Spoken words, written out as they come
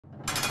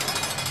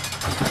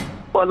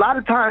a lot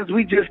of times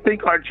we just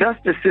think our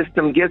justice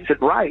system gets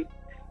it right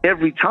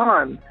every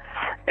time.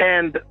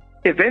 And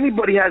if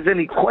anybody has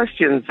any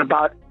questions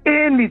about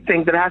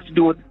anything that has to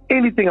do with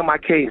anything in my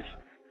case,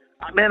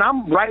 man,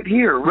 I'm right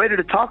here ready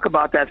to talk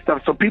about that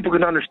stuff so people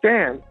can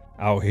understand.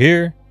 Out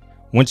here,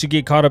 once you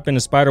get caught up in the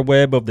spider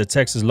web of the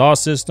Texas law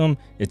system,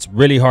 it's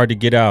really hard to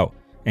get out.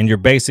 And you're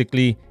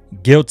basically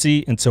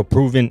guilty until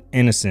proven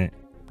innocent.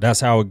 That's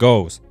how it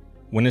goes.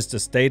 When it's the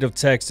state of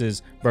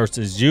Texas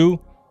versus you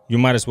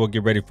might as well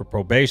get ready for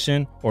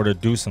probation or to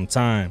do some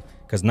time.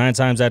 Because 9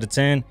 times out of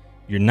 10,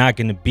 you're not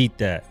going to beat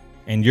that.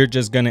 And you're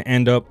just going to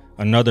end up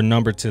another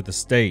number to the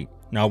state.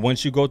 Now,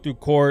 once you go through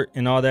court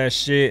and all that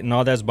shit and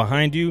all that's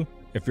behind you,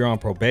 if you're on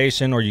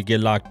probation or you get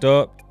locked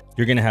up,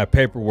 you're going to have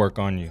paperwork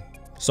on you.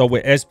 So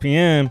with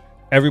SPM,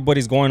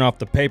 everybody's going off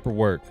the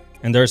paperwork.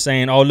 And they're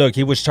saying, oh, look,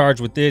 he was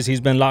charged with this. He's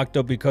been locked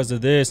up because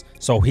of this.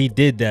 So he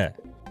did that.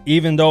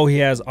 Even though he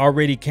has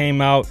already came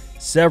out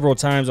several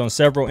times on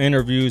several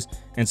interviews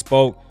and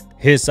spoke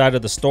his side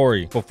of the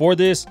story. Before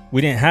this,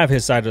 we didn't have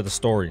his side of the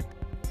story.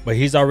 But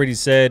he's already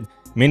said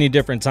many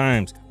different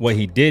times what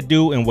he did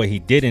do and what he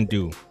didn't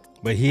do.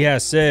 But he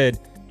has said,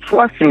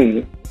 trust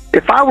me,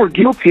 if I were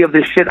guilty of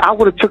this shit, I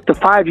would have took the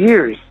 5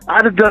 years.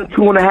 I'd have done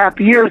 2.5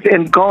 years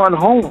and gone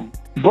home.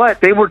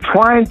 But they were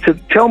trying to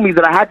tell me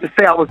that I had to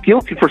say I was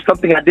guilty for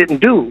something I didn't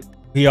do.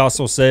 He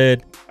also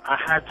said, I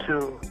had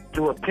to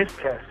do a piss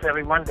test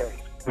every Monday.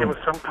 It was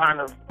some kind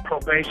of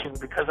probation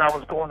because I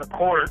was going to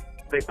court.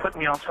 They put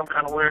me on some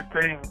kind of weird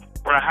thing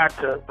where I had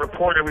to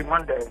report every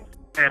Monday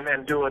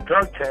and do a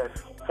drug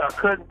test. So I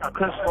couldn't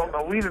smoke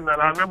no weed in that.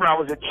 I remember I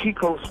was at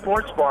Chico's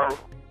Sports Bar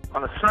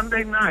on a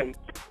Sunday night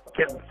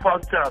getting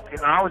fucked up. You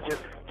know, I was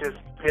just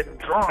getting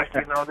drunk.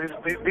 You know,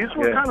 these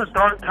were kind of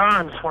dark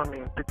times for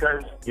me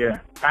because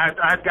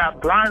I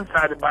got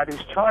blindsided by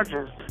these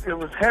charges. It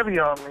was heavy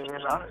on me,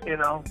 you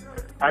know.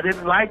 I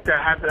didn't like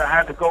that. I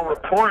had to go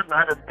report, and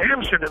I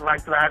damn sure didn't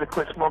like that I had to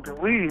quit smoking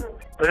weed.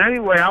 But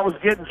anyway, I was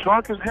getting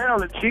drunk as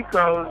hell at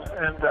Chico's,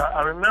 and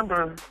I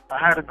remember I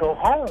had to go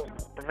home.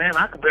 And man,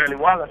 I could barely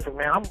walk. I said,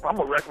 man, I'm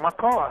gonna wreck my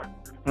car.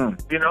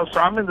 You know, so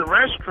I'm in the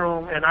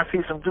restroom, and I see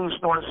some dudes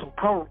snorting some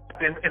coke,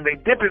 and they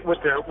dip it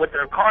with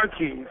their car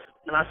keys.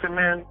 And I said,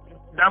 man,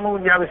 dame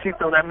un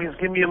llavecito. That means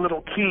give me a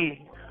little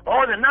key.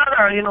 Oh, de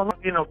nada,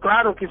 you know,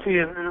 claro que sí,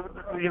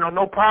 you know,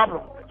 no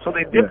problem. So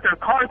they dip their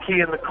car key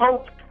in the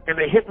coke, and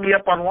they hit me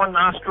up on one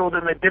nostril,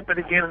 then they dip it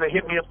again, and they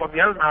hit me up on the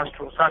other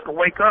nostril, so I can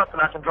wake up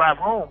and I can drive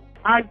home.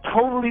 I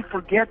totally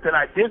forget that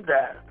I did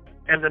that.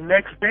 And the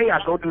next day,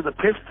 I go do the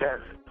piss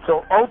test.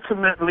 So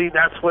ultimately,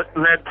 that's what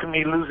led to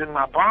me losing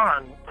my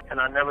bond, and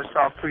I never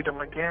saw freedom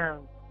again.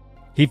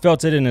 He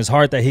felt it in his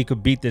heart that he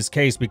could beat this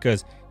case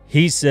because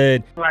he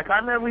said, like,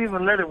 I never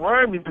even let it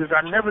worry me because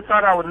I never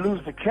thought I would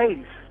lose the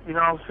case. You know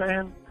what I'm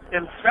saying?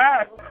 In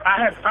fact,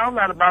 I had found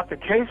out about the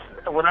case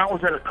when I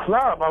was at a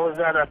club. I was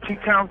at a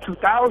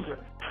PT.2,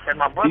 and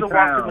my brother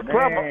walked in the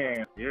club.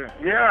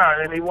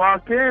 Yeah, and he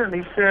walked in and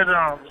he said,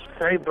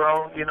 hey,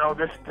 bro, you know,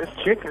 this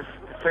chick is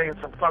saying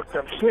some fucked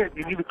up shit.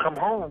 You need to come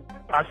home.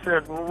 I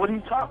said, well, what are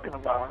you talking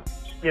about?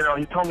 You know,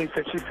 he told me, he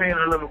said, she's saying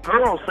her little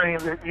girl saying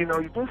that, you know,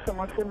 you do something.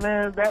 I said,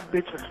 man, that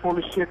bitch is full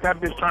of shit. That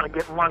bitch trying to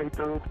get money,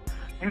 dude.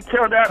 You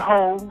tell that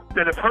hoe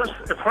that if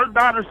her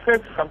daughter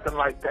said something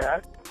like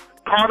that,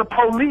 call the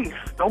police.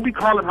 Don't be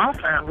calling my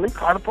family.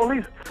 Call the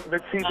police.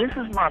 But see, this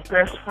is my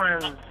best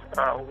friend's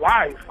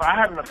wife. I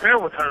had an affair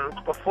with her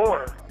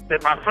before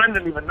that my friend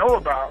didn't even know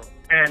about.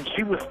 And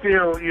she was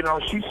still, you know,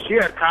 she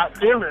had caught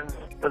feelings.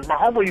 Because my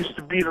homeboy used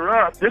to beat her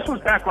up. This was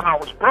back when I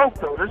was broke,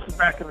 though. This is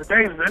back in the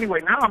days. But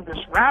anyway, now I'm this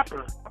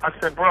rapper. I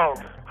said, bro,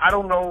 I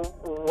don't know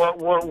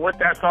what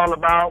that's all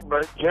about,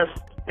 but just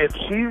if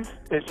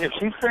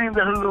she's saying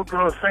that her little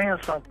girl is saying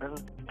something,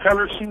 tell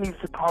her she needs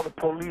to call the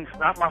police,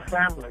 not my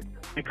family,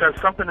 because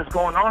something is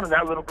going on in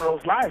that little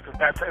girl's life. If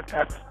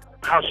that's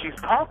how she's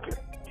talking.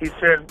 He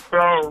said,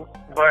 bro,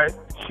 but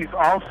she's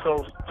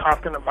also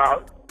talking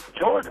about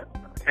Jordan.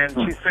 And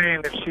she's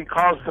saying if she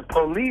calls the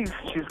police,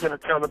 she's going to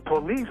tell the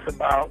police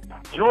about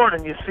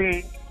Jordan. You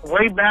see,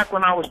 way back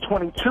when I was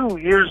 22,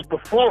 years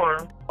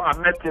before, I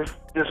met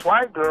this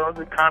white girl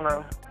that kind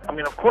of, I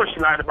mean, of course she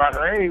lied about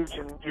her age,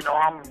 and, you know,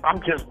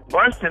 I'm just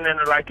busting in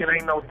her like it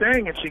ain't no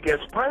thing, and she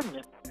gets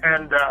pregnant.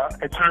 And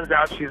it turns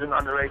out she's an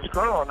underage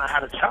girl, and I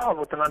had a child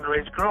with an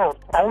underage girl.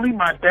 Only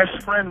my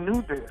best friend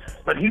knew this,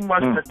 but he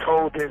must have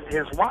told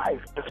his wife,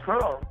 this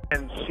girl.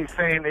 And she's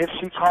saying if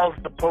she calls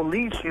the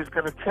police, she's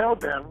going to tell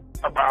them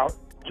about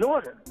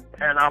Jordan.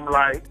 And I'm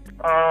like,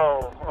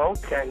 oh,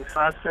 okay.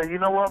 So I said, you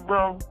know what,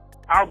 bro?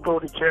 I'll go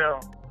to jail.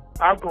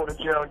 I'll go to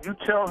jail. You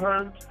tell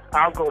her,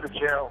 I'll go to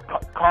jail.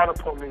 Call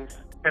the police.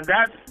 And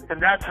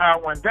that's how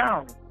it went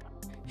down.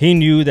 He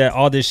knew that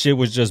all this shit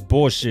was just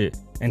bullshit.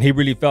 And he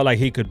really felt like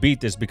he could beat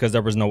this because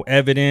there was no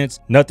evidence,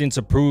 nothing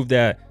to prove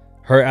that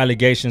her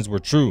allegations were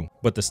true.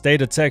 But the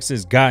state of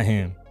Texas got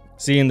him.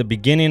 See, in the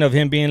beginning of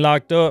him being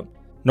locked up,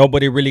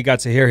 nobody really got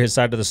to hear his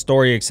side of the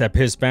story except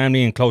his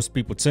family and close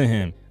people to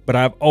him. But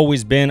I've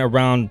always been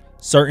around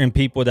certain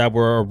people that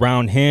were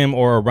around him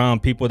or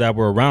around people that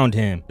were around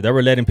him. They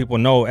were letting people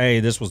know, hey,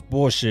 this was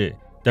bullshit.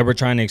 They were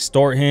trying to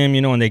extort him,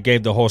 you know, and they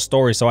gave the whole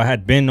story. So I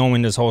had been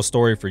knowing this whole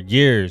story for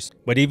years.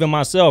 But even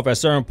myself, at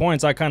certain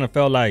points, I kind of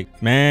felt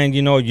like, man,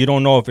 you know, you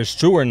don't know if it's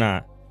true or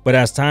not. But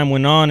as time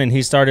went on and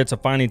he started to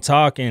finally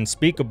talk and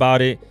speak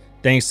about it,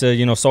 thanks to,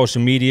 you know,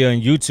 social media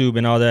and YouTube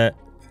and all that,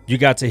 you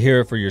got to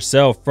hear it for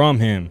yourself from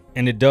him.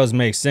 And it does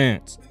make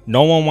sense.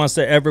 No one wants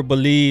to ever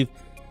believe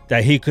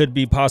that he could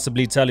be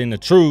possibly telling the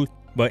truth.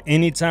 But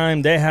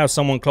anytime they have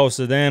someone close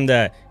to them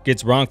that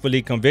gets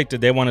wrongfully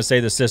convicted, they want to say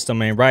the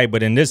system ain't right.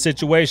 But in this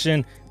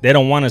situation, they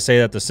don't want to say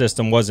that the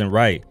system wasn't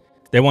right.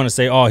 They want to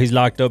say, oh, he's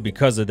locked up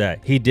because of that.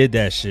 He did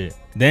that shit.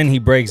 Then he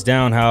breaks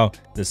down how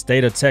the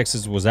state of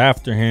Texas was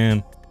after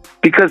him.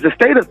 Because the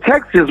state of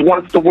Texas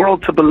wants the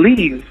world to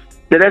believe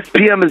that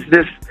SPM is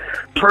this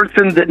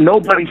person that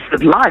nobody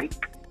should like.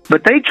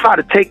 But they try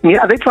to take me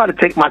out. They try to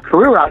take my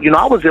career out. You know,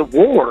 I was at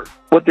war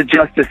with the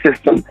justice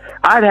system.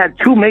 I'd had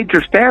 2 major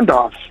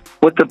standoffs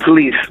with the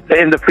police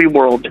in the free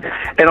world.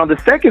 And on the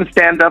second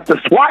standoff, the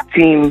SWAT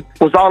team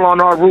was all on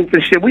our roof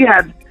and shit. We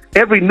had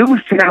every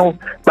news channel.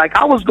 Like,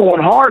 I was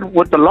going hard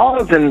with the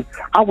laws and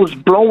I was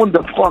blowing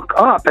the fuck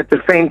up at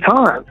the same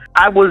time.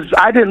 I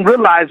didn't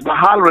realize by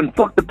hollering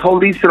fuck the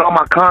police at all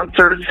my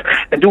concerts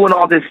and doing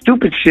all this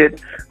stupid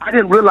shit, I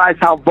didn't realize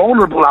how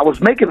vulnerable I was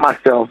making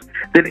myself.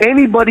 That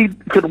anybody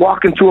could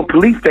walk into a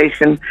police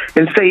station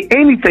and say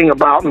anything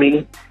about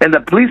me and the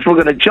police were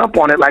going to jump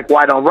on it like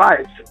white on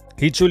rice.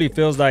 He truly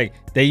feels like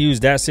they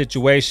used that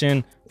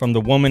situation from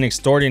the woman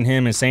extorting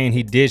him and saying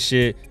he did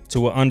shit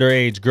to an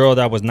underage girl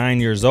that was 9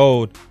 years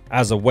old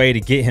as a way to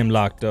get him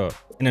locked up.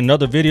 In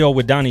another video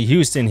with Donnie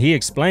Houston, he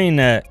explained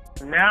that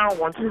now,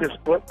 once this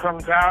book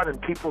comes out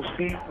and people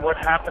see what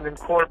happened in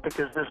court,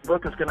 because this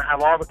book is going to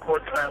have all the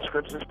court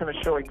transcripts, it's going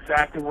to show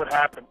exactly what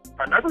happened.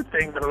 Another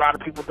thing that a lot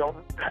of people don't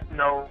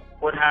know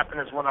what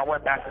happened is when I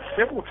went back to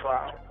civil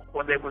trial,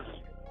 when they was,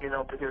 you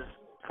know, because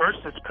first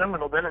it's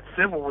criminal, then it's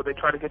civil, where they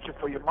try to get you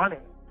for your money.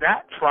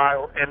 That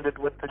trial ended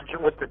with the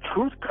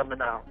truth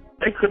coming out.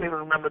 They couldn't even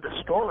remember the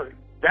story.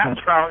 That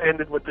trial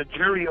ended with the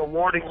jury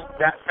awarding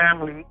that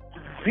family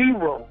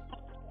 $0.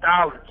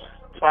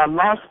 So I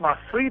lost my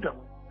freedom,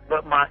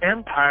 but my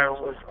empire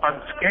was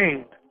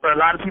unscathed. But a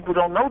lot of people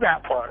don't know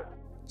that part.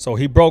 So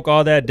he broke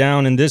all that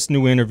down in this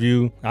new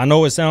interview. I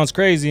know it sounds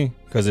crazy,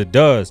 because it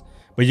does.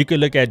 But you could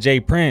look at Jay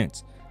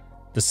Prince.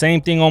 The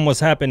same thing almost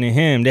happened to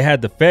him. They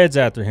had the feds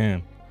after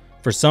him.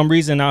 For some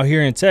reason out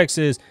here in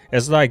Texas,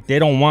 it's like they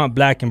don't want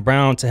black and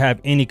brown to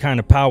have any kind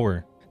of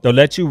power. They'll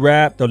let you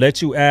rap, they'll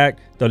let you act,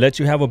 they'll let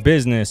you have a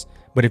business.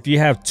 But if you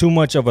have too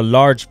much of a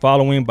large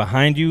following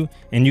behind you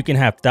and you can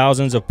have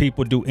thousands of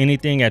people do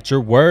anything at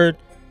your word,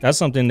 that's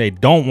something they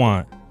don't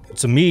want.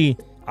 To me,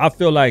 I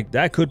feel like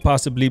that could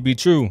possibly be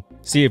true.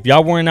 See, if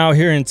y'all weren't out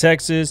here in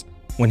Texas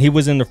when he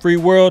was in the free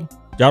world,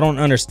 y'all don't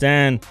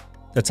understand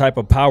the type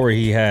of power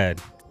he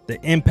had.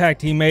 The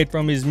impact he made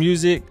from his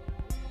music,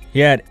 he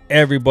had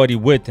everybody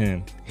with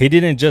him. He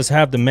didn't just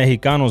have the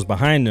Mexicanos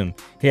behind him.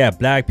 He had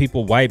black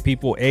people, white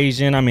people,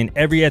 Asian. I mean,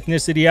 every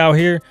ethnicity out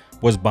here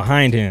was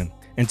behind him.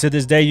 And to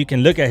this day, you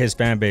can look at his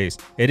fan base.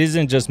 It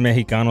isn't just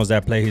Mexicanos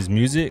that play his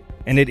music,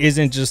 and it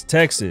isn't just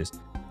Texas.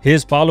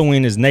 His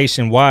following is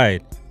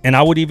nationwide. And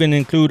I would even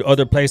include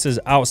other places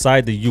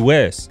outside the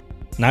US,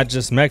 not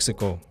just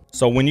Mexico.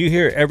 So when you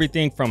hear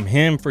everything from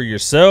him for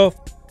yourself,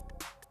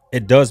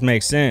 it does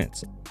make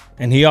sense.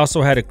 And he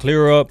also had to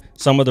clear up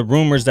some of the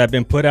rumors that have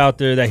been put out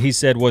there that he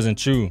said wasn't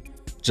true,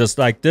 just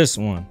like this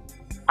one.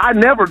 I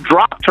never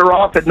dropped her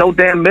off at no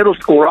damn middle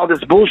school or all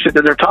this bullshit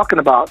that they're talking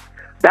about.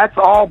 That's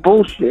all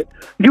bullshit.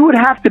 You would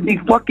have to be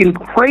fucking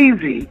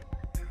crazy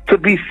to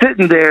be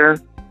sitting there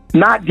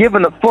not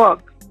giving a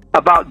fuck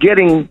about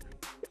getting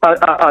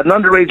an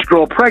underage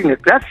girl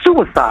pregnant. That's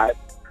suicide.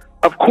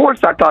 Of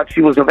course I thought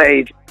she was of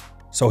age.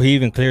 So he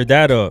even cleared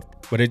that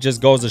up. But it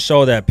just goes to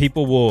show that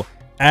people will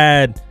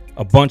add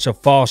a bunch of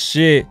false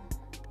shit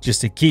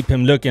just to keep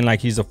him looking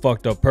like he's a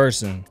fucked up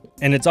person.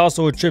 And it's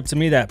also a trip to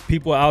me that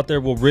people out there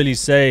will really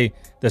say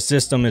the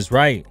system is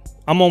right.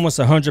 I'm almost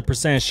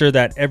 100% sure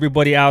that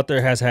everybody out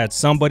there has had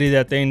somebody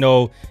that they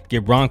know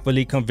get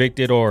wrongfully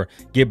convicted or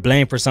get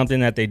blamed for something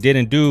that they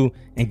didn't do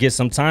and get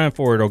some time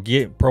for it or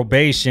get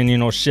probation, you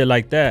know, shit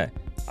like that.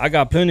 I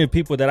got plenty of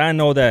people that I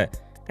know that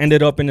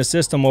ended up in the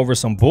system over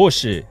some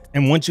bullshit.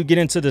 And once you get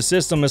into the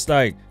system, it's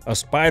like a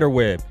spider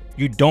web.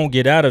 You don't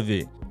get out of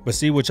it. But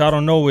see, what y'all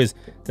don't know is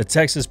the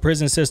Texas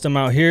prison system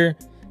out here,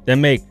 they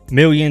make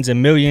millions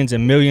and millions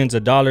and millions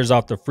of dollars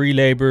off the free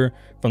labor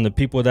from the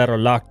people that are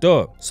locked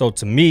up. So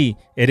to me,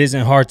 it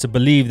isn't hard to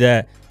believe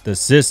that the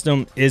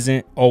system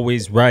isn't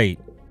always right.